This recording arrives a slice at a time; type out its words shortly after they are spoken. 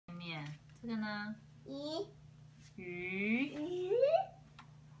这个呢？鱼。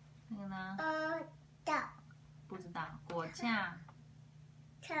这个呢？不知道。果酱。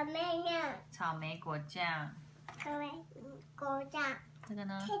草莓酱。草莓果酱。草莓果酱。这个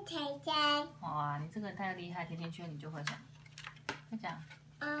呢？甜甜圈。哇，你这个太厉害，甜甜圈你就会讲。再讲。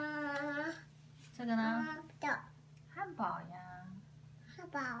这个呢？汉堡呀。汉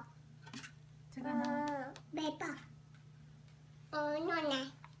堡。这个呢？面包。牛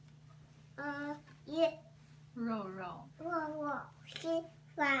奶。鱼。肉。吃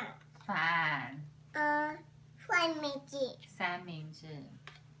饭。三明治。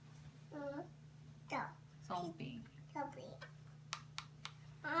松饼。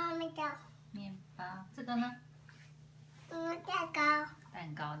面包。这个呢？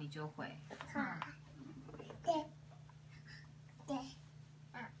蛋糕你就会。对。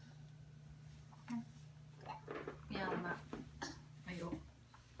不要吗？哎呦。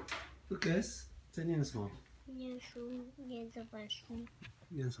Lucas， 在念什么？念书，念这本书。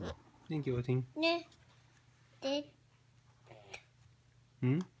念什么？念给我听。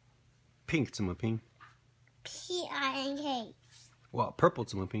Pink 怎么拼 ？Pink。哇 ，Purple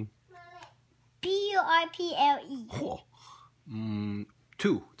怎么拼 ？Purple。嚯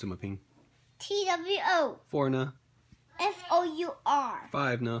，2怎么拼 ？TWO。4呢 ？FOUR。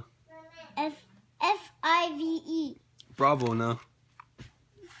5呢 ？FIVE。Bravo 呢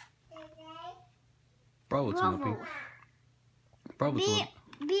 ？Bravo 怎么拼 ？Bravo 怎么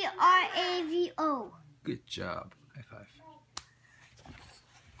 ？BRAVO。？Good job。